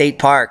there's a state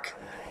park.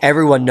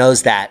 Everyone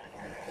knows that.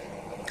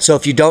 So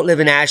if you don't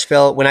live in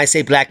Asheville, when I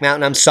say Black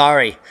Mountain, I'm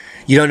sorry.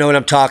 You don't know what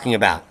I'm talking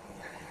about.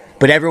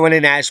 But everyone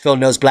in Asheville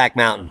knows Black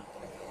Mountain.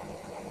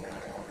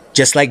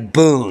 Just like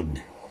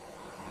Boone.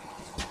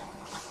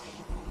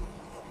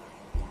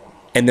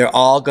 And they're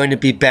all going to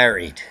be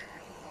buried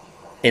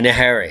in a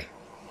hurry.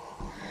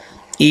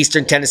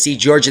 Eastern Tennessee,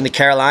 Georgia, and the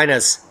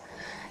Carolinas.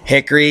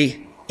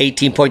 Hickory,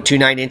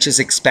 18.29 inches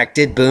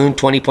expected. Boone,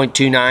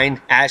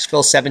 20.29.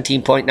 Asheville,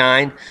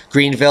 17.9.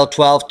 Greenville,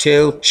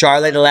 12.2.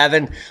 Charlotte,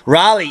 11.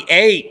 Raleigh,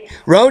 8.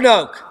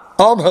 Roanoke,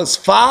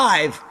 almost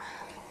 5.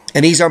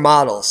 And these are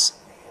models.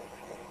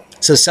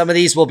 So some of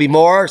these will be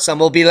more, some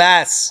will be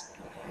less.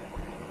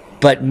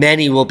 But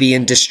many will be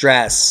in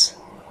distress.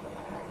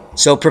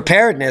 So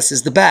preparedness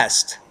is the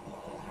best.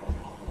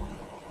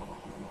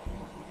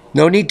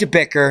 No need to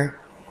bicker.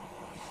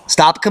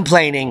 Stop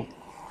complaining.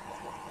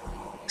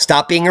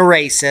 Stop being a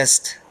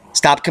racist.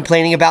 Stop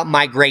complaining about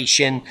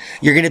migration.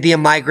 You're going to be a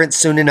migrant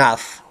soon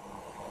enough.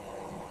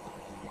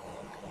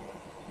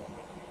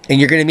 And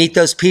you're going to meet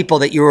those people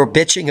that you were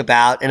bitching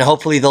about, and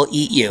hopefully they'll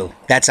eat you.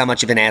 That's how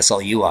much of an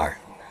asshole you are.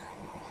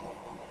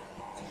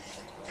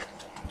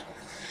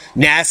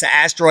 NASA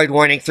asteroid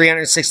warning,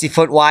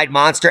 360-foot wide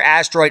monster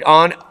asteroid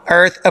on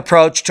Earth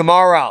approach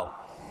tomorrow.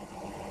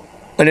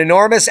 An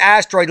enormous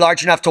asteroid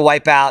large enough to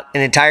wipe out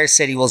an entire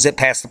city will zip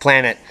past the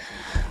planet.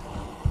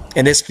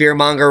 And this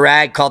fearmonger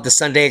rag called the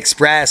Sunday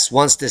Express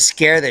wants to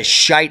scare the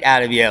shite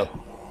out of you.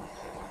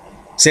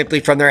 Simply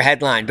from their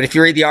headline. But if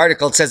you read the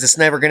article, it says it's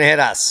never going to hit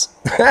us.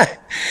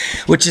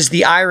 Which is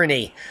the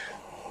irony.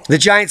 The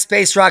giant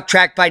space rock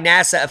tracked by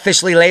NASA,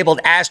 officially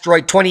labeled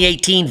Asteroid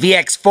 2018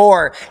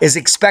 VX4, is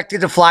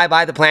expected to fly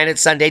by the planet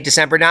Sunday,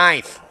 December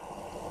 9th.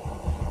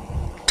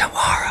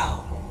 Tomorrow.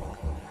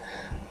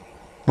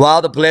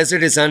 While the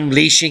blizzard is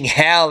unleashing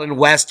hell in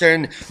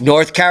western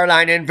North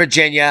Carolina and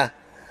Virginia,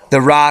 the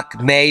rock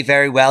may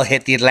very well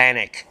hit the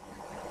Atlantic,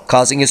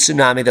 causing a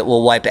tsunami that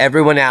will wipe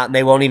everyone out and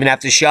they won't even have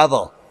to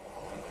shovel.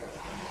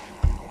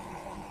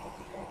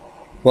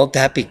 Won't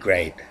that be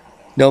great?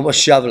 No more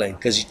shoveling,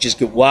 because you just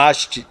get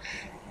washed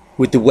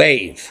with the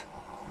wave.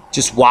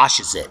 Just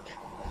washes it.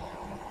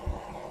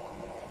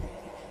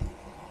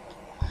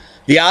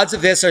 The odds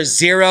of this are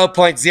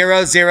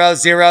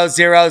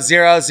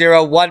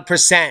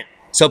 0.0000001%.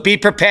 So be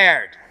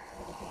prepared.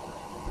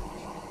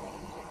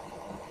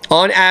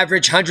 On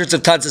average, hundreds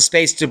of tons of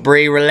space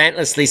debris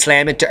relentlessly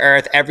slam into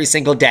Earth every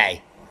single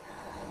day.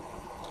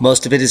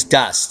 Most of it is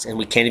dust, and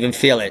we can't even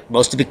feel it.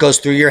 Most of it goes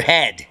through your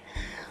head,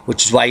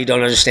 which is why you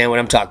don't understand what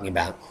I'm talking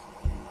about.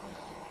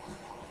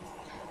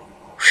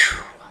 Whew.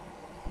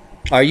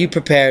 Are you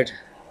prepared?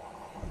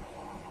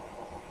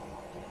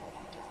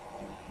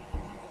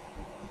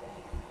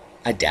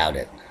 I doubt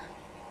it.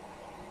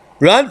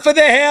 Run for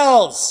the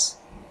hills!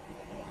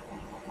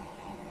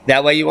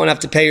 That way you won't have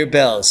to pay your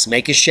bills.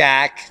 Make a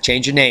shack,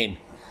 change your name.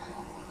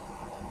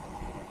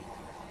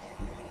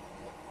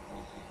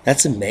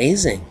 That's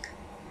amazing.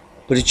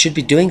 But it should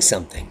be doing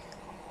something.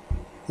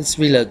 Let's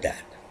reload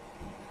that.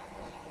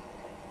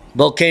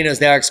 Volcanoes,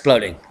 they are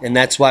exploding. And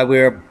that's why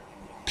we're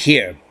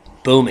here,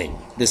 booming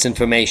this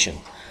information.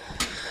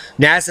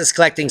 NASA's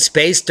collecting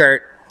space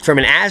dirt from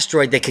an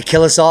asteroid that could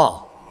kill us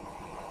all.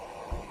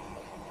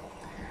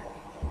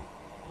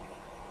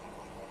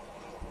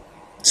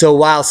 So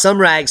while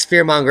some rags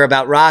fearmonger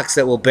about rocks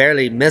that will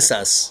barely miss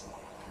us,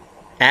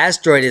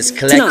 asteroid is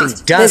collecting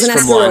Tonight, dust there's an from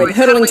asteroid one.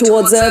 hurtling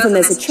towards Earth, and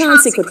there's a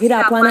chance it could hit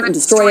our planet and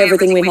destroy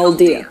everything we hold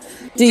dear.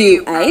 Do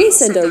you A,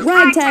 send a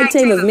ragtag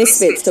team of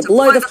misfits to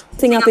blow the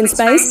thing up in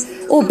space,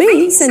 or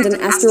B, send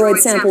an asteroid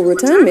sample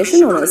return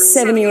mission on a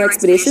 7-year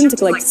expedition to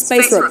collect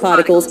space rock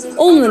particles,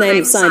 all in the name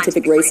of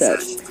scientific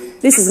research?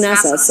 This is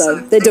NASA,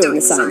 so they're doing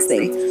the science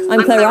thing.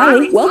 I'm Claire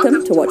Riley.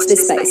 Welcome to Watch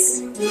This Space.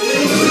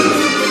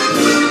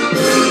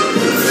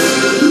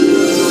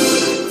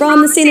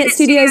 From the CNET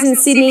studios in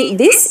Sydney,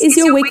 this is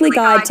your weekly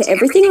guide to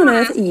everything on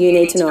Earth you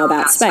need to know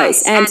about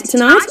space. And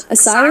tonight,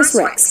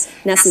 OSIRIS-REx,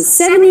 NASA's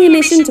 7-year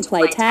mission to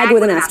play tag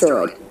with an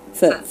asteroid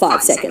for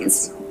 5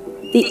 seconds.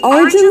 The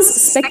origins,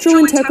 spectral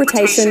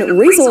interpretation,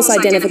 resource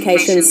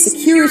identification,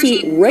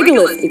 security,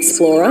 regolith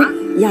explorer,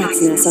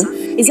 yikes NASA,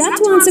 is out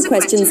to answer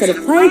questions that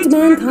have plagued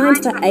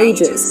mankind for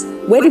ages.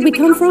 Where did we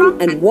come from,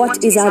 and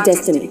what is our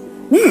destiny?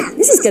 Man,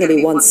 this is going to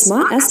be one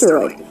smart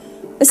asteroid.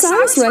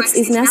 OSIRIS-REx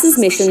is NASA's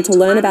mission to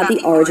learn about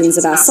the origins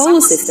of our solar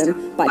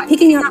system by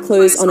picking up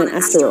clues on an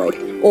asteroid,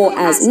 or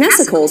as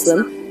NASA calls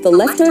them, the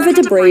leftover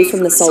debris from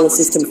the solar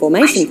system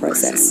formation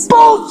process.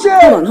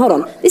 Bullshit! Hold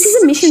on. This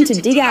is a mission to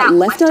dig out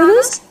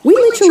leftovers? We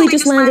literally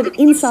just landed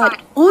inside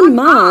on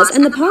Mars,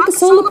 and the Parker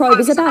Solar Probe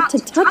is about to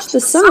touch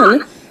the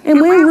sun,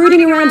 and we're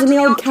rooting around in the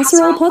old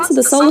casserole pots of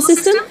the solar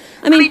system?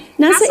 I mean,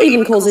 NASA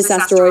even calls this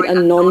asteroid a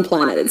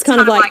non-planet. It's kind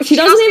of like, she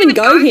doesn't even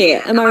go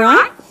here, am I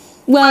right?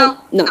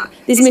 Well, no,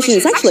 this mission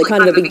is actually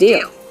kind of a big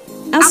deal.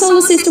 Our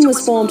solar system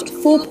was formed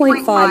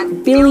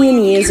 4.5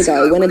 billion years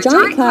ago when a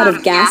giant cloud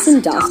of gas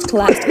and dust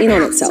collapsed in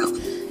on itself.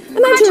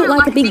 Imagine it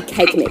like a big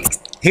cake mix.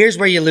 Here's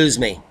where you lose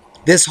me.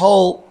 This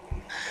whole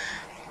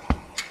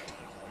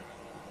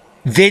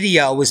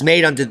video was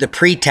made under the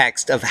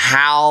pretext of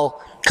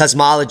how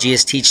cosmology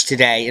is taught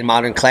today in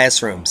modern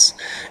classrooms.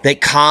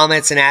 That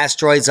comets and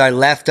asteroids are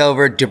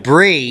leftover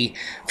debris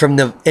from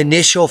the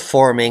initial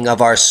forming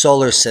of our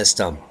solar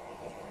system.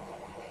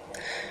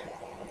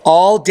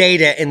 All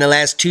data in the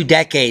last 2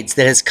 decades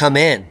that has come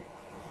in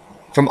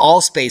from all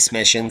space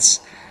missions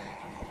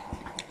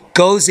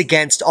goes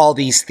against all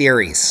these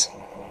theories.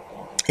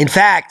 In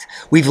fact,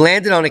 we've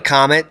landed on a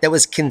comet that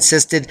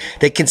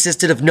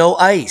consisted of no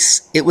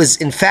ice. It was,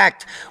 in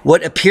fact,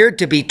 what appeared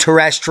to be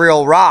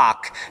terrestrial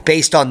rock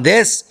based on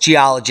this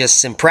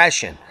geologist's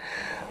impression.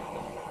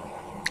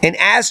 And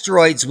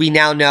asteroids, we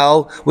now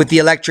know, with the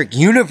electric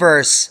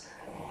universe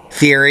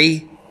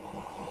theory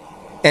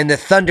and the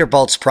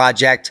Thunderbolts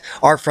project,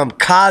 are from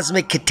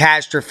cosmic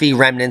catastrophe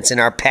remnants in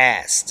our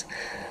past.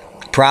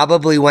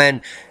 Probably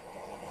when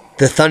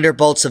The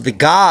thunderbolts of the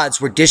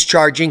gods were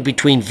discharging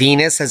between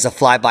Venus as a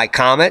flyby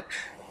comet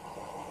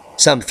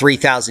some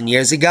 3,000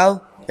 years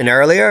ago and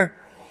earlier.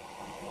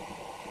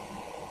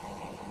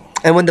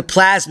 And when the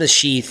plasma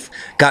sheath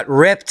got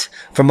ripped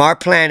from our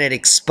planet,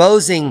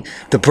 exposing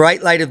the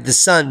bright light of the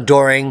sun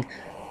during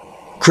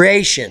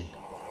creation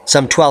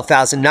some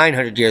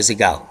 12,900 years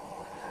ago,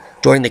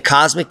 during the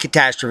cosmic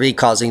catastrophe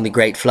causing the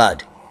Great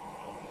Flood.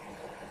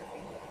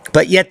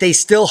 But yet they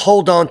still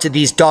hold on to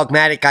these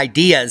dogmatic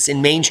ideas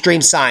in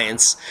mainstream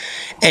science,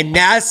 and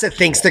NASA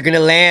thinks they're going to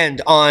land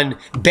on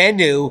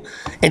Bennu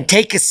and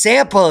take a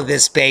sample of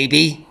this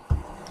baby,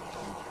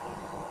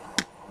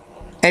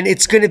 and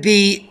it's going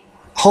to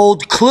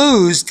hold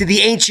clues to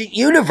the ancient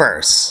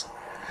universe.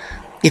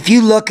 If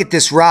you look at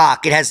this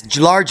rock, it has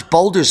large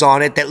boulders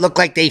on it that look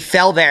like they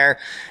fell there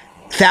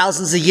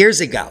thousands of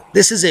years ago.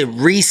 This is a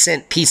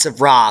recent piece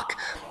of rock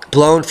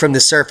blown from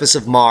the surface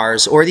of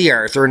Mars or the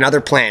Earth or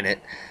another planet,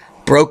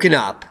 broken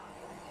up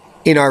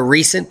in our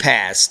recent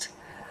past.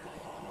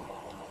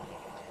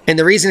 And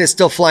the reason it's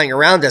still flying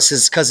around us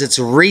is because it's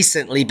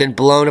recently been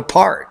blown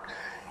apart.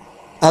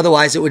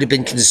 Otherwise, it would have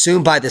been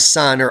consumed by the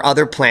sun or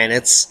other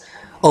planets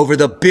over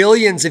the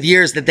billions of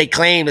years that they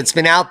claim it's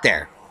been out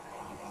there.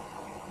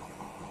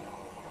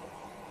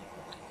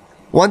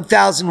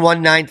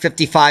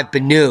 101955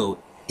 Bennu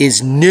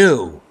is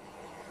new.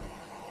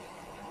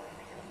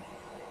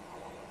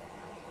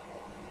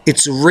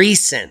 It's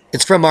recent.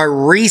 It's from our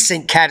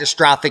recent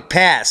catastrophic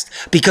past,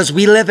 because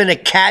we live in a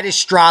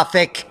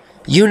catastrophic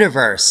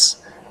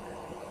universe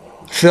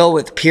filled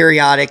with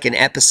periodic and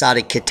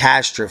episodic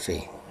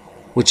catastrophe,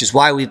 which is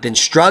why we've been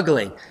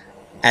struggling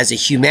as a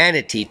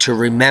humanity to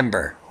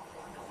remember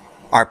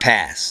our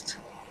past.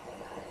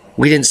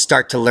 We didn't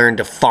start to learn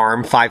to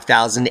farm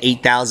 5,000,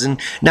 8,000,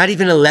 not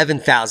even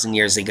 11,000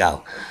 years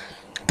ago.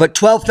 But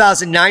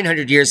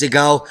 12,900 years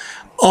ago,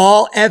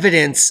 all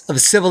evidence of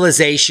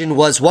civilization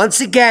was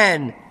once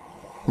again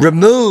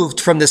removed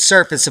from the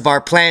surface of our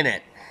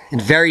planet,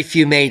 and very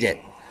few made it.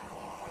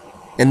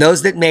 And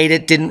those that made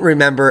it didn't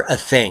remember a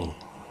thing.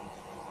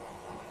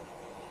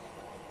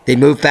 They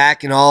moved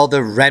back in all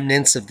the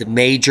remnants of the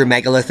major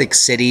megalithic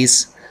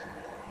cities,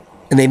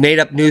 and they made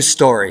up new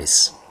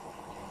stories.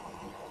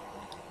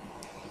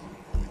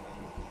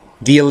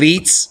 The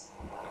elites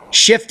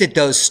shifted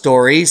those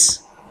stories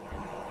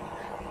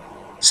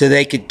so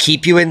they could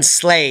keep you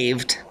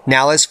enslaved,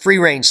 now as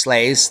free-range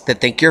slaves that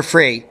think you're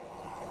free.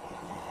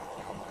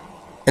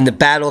 And the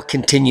battle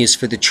continues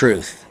for the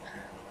truth.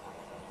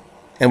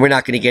 And we're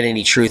not going to get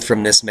any truth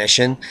from this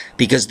mission,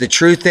 because the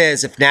truth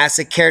is, if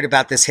NASA cared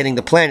about this hitting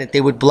the planet, they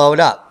would blow it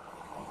up,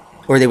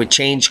 or they would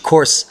change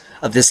course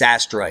of this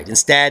asteroid.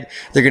 Instead,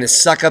 they're going to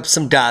suck up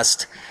some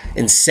dust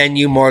and send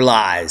you more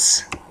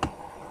lies.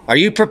 Are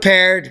you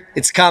prepared?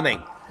 It's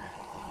coming.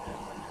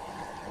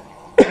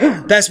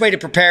 Best way to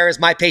prepare is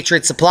my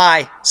Patriot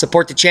Supply.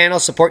 Support the channel,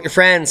 support your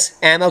friends.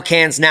 Ammo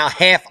cans now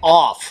half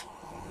off.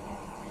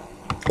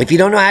 If you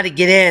don't know how to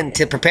get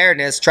into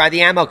Preparedness, try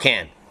the ammo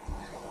can.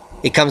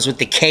 It comes with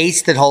the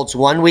case that holds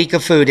 1 week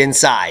of food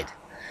inside.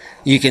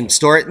 You can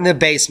store it in the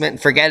basement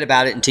and forget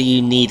about it until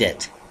you need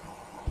it.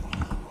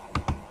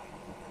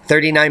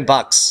 39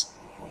 bucks.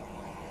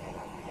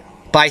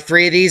 Buy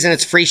 3 of these and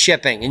it's free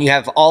shipping, and you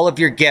have all of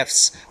your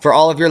gifts for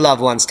all of your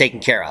loved ones taken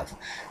care of.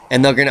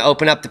 And they're going to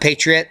open up the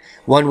Patriot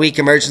 1 week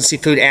emergency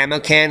food ammo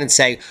can and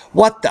say,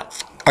 "What the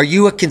f? Are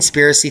you a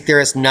conspiracy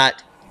theorist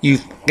nut? You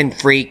fucking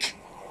freak.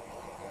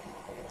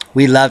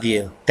 We love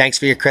you. Thanks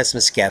for your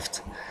Christmas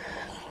gift."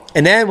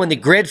 And then when the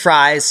grid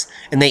fries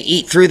and they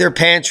eat through their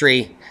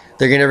pantry,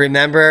 they're going to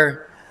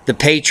remember the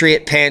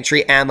Patriot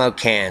Pantry ammo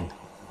can.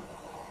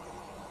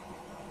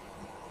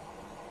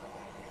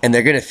 And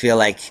they're going to feel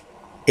like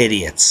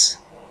idiots.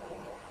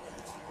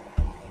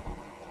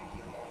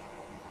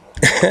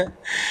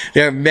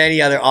 There are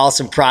many other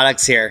awesome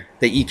products here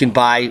that you can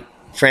buy,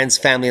 friends,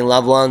 family, and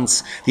loved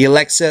ones. The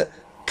Alexa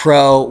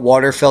Pro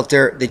water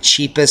filter, the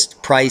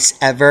cheapest price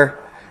ever.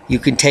 You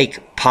can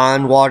take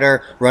pond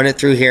water, run it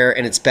through here,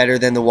 and it's better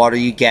than the water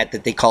you get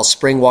that they call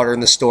spring water in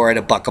the store at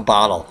 $1 a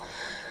bottle.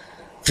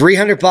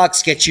 300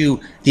 bucks gets you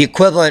the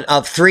equivalent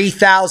of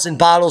 3,000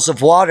 bottles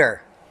of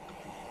water.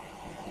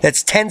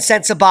 That's 10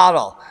 cents a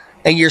bottle.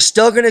 And you're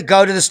still going to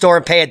go to the store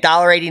and pay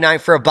 $1.89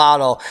 for a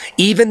bottle,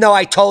 even though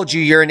I told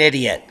you you're an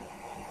idiot.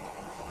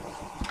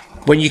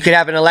 When you could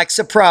have an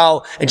Alexa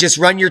Pro and just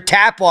run your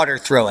tap water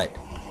through it.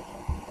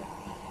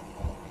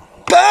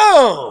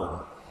 Boom!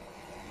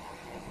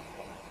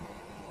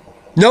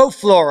 No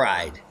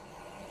fluoride.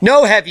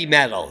 No heavy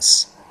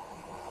metals.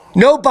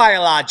 No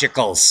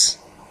biologicals.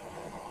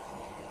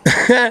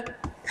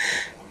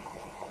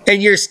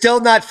 And you're still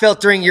not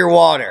filtering your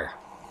water.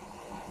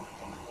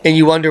 And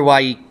you wonder why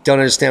you don't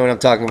understand what I'm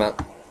talking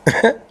about.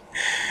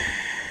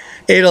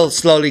 It'll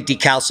slowly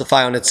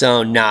decalcify on its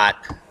own, not.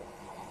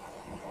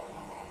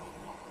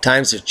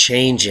 Times are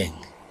changing.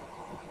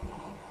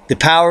 The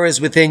power is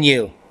within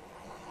you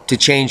to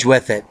change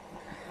with it.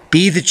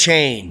 Be the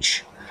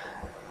change.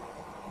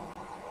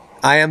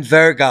 I am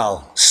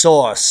Virgo,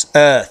 Source,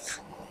 Earth.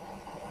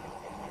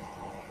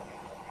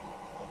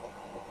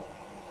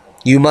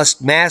 You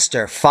must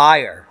master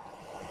fire,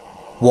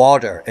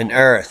 water, and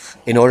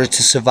earth in order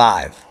to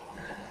survive.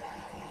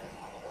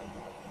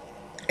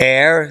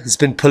 Air has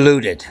been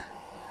polluted,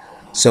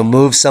 so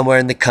move somewhere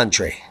in the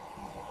country.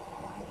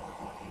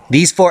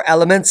 These 4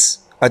 elements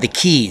are the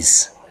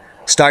keys.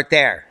 Start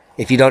there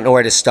if you don't know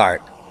where to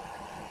start.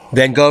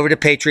 Then go over to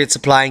Patriot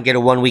Supply and get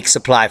a 1-week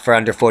supply for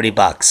under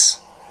 $40.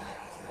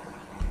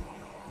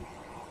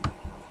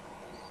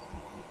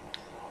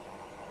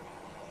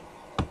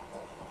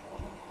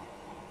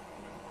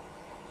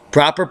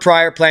 Proper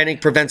prior planning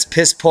prevents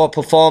piss-poor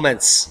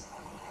performance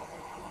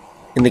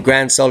in the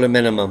grand solar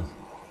minimum.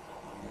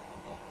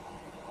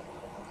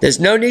 There's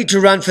no need to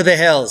run for the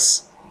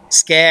hills,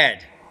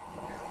 scared.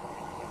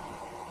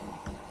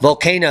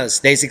 Volcanoes,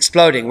 they's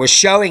exploding. We're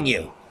showing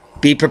you.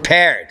 Be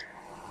prepared.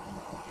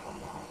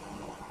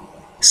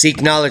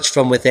 Seek knowledge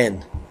from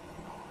within.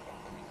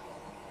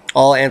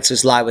 All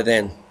answers lie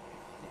within.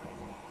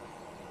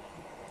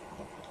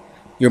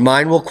 Your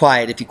mind will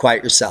quiet if you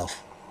quiet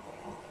yourself.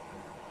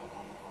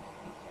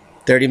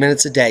 30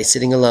 minutes a day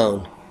sitting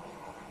alone,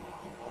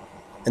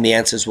 and the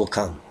answers will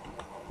come.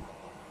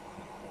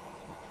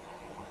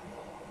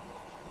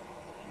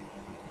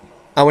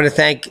 I want to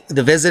thank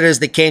the visitors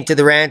that came to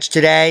the ranch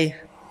today.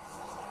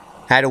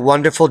 Had a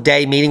wonderful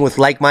day meeting with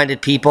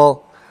like-minded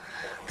people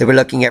that were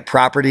looking at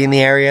property in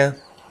the area.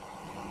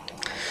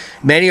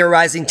 Many are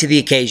rising to the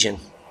occasion.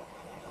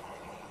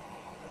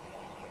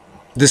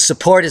 The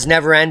support is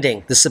never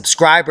ending. The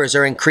subscribers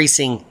are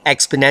increasing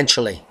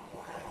exponentially.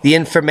 The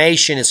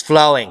information is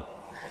flowing.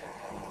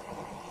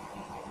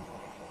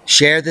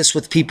 Share this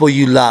with people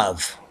you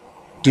love.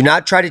 Do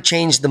not try to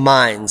change the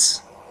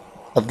minds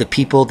of the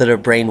people that are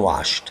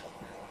brainwashed.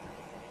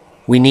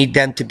 We need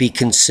them to be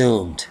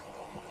consumed.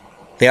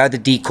 They are the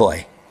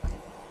decoy.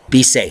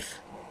 Be safe.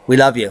 We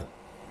love you.